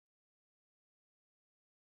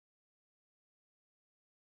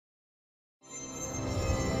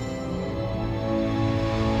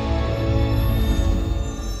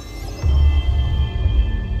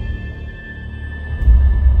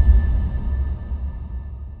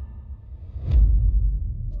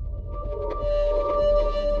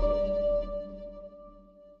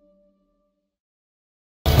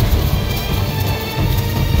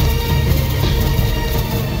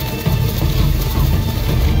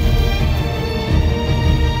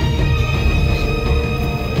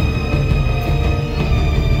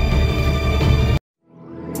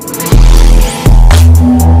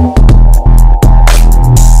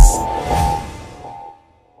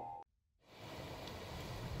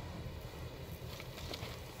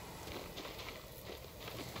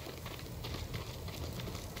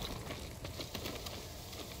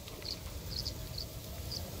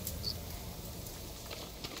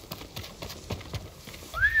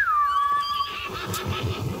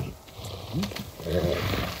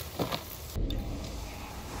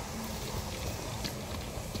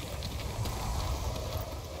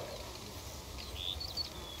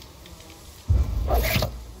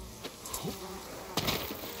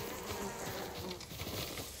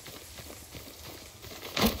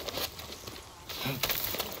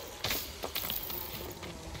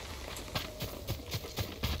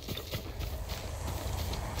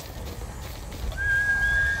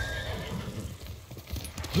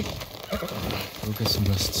We'll get some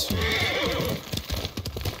rest soon.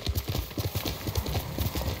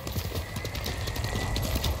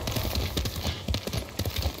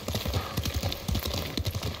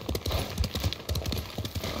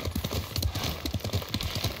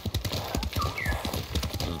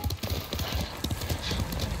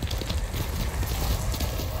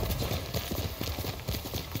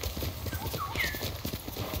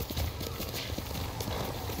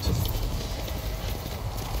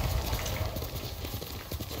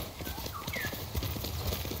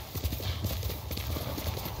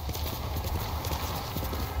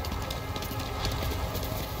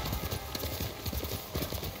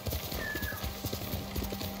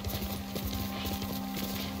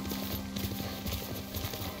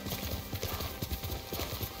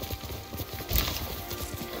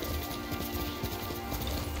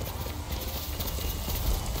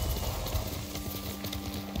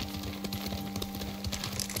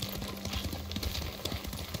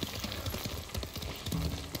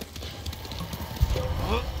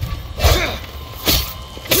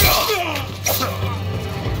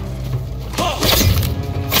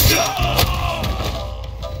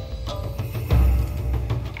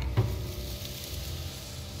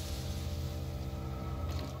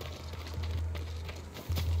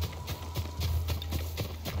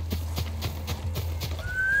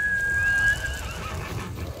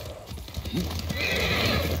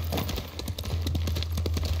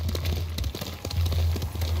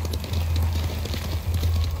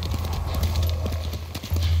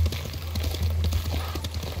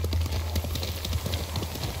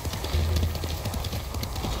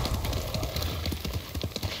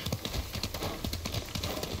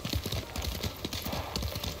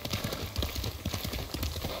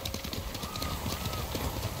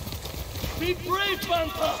 Be brave,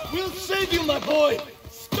 Banta! We'll save you, my boy!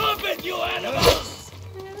 Stop it, you animals!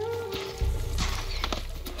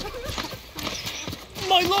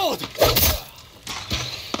 My lord!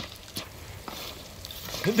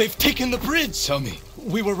 They've taken the bridge! Tell me.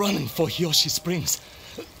 We were running for Hiyoshi Springs.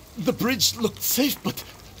 The bridge looked safe, but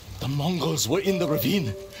the Mongols were in the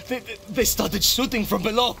ravine. They started shooting from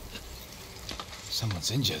below. Someone's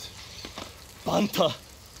injured. Banta!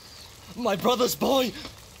 My brother's boy!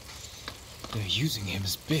 They're using him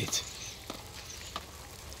as bait.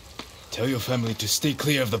 Tell your family to stay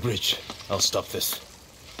clear of the bridge. I'll stop this.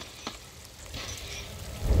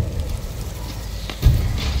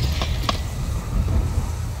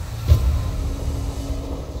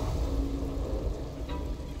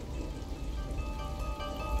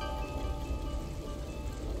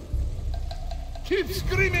 Keep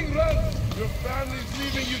screaming, run! Your family's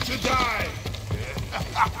leaving you to die!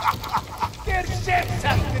 Der Chef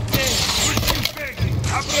sagte dich!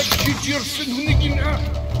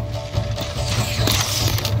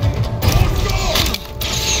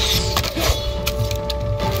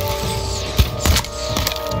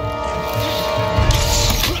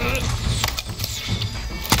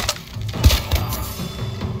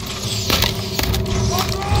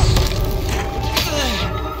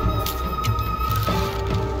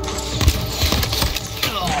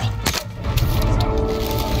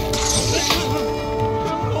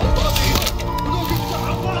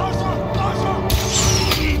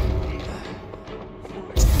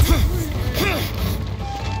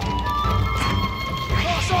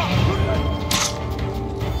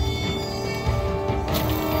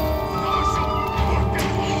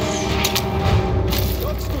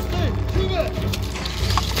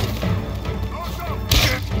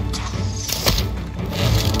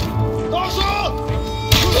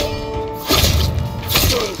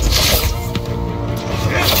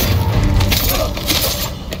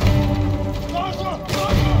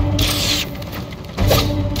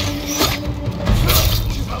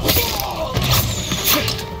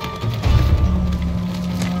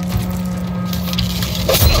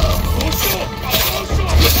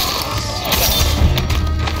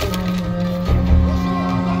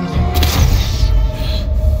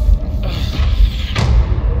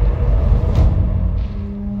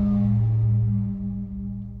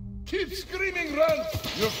 Keep screaming, run!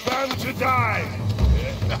 You're bound to die!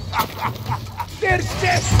 Der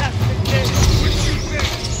Chef sagte dich! What you think?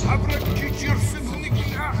 Abrak your symphonic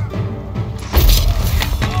art!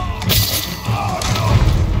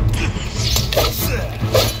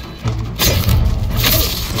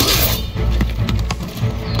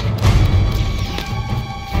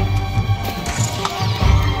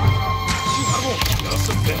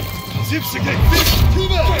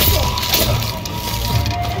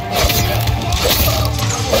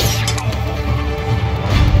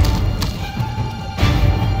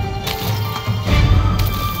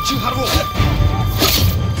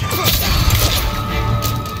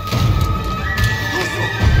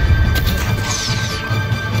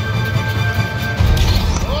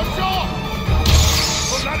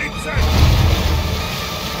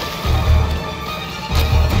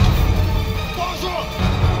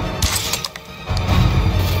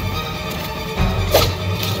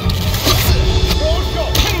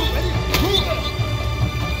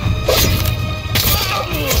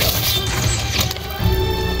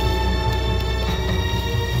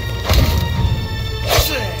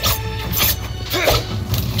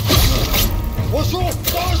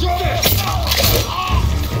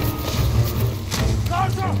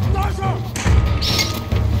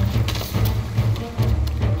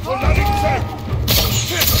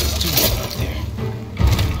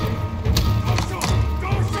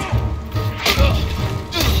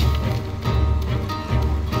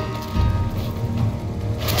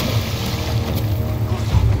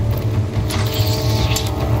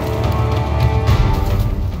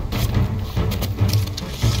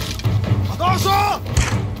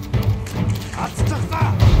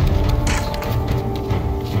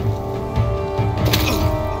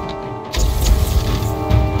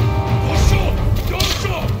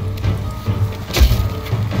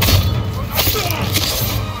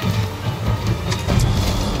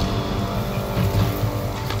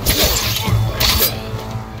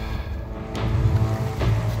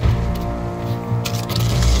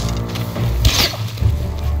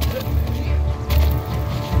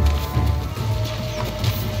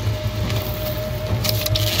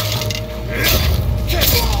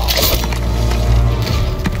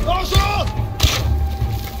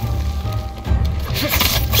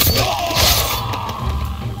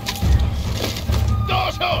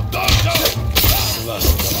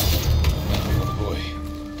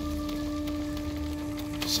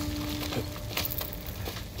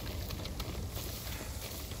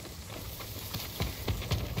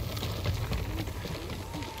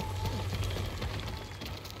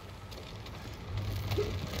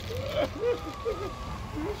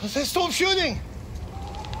 They stopped shooting!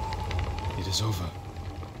 It is over.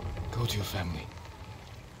 Go to your family.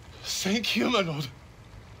 Thank you, my lord.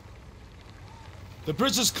 The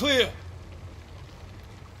bridge is clear!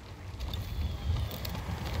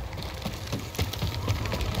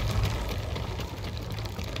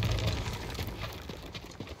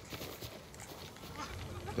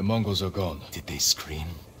 The Mongols are gone. Did they scream?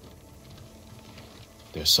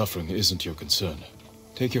 Their suffering isn't your concern.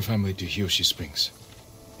 Take your family to Hiyoshi Springs.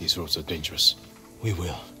 These roads are dangerous. We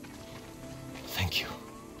will. Thank you.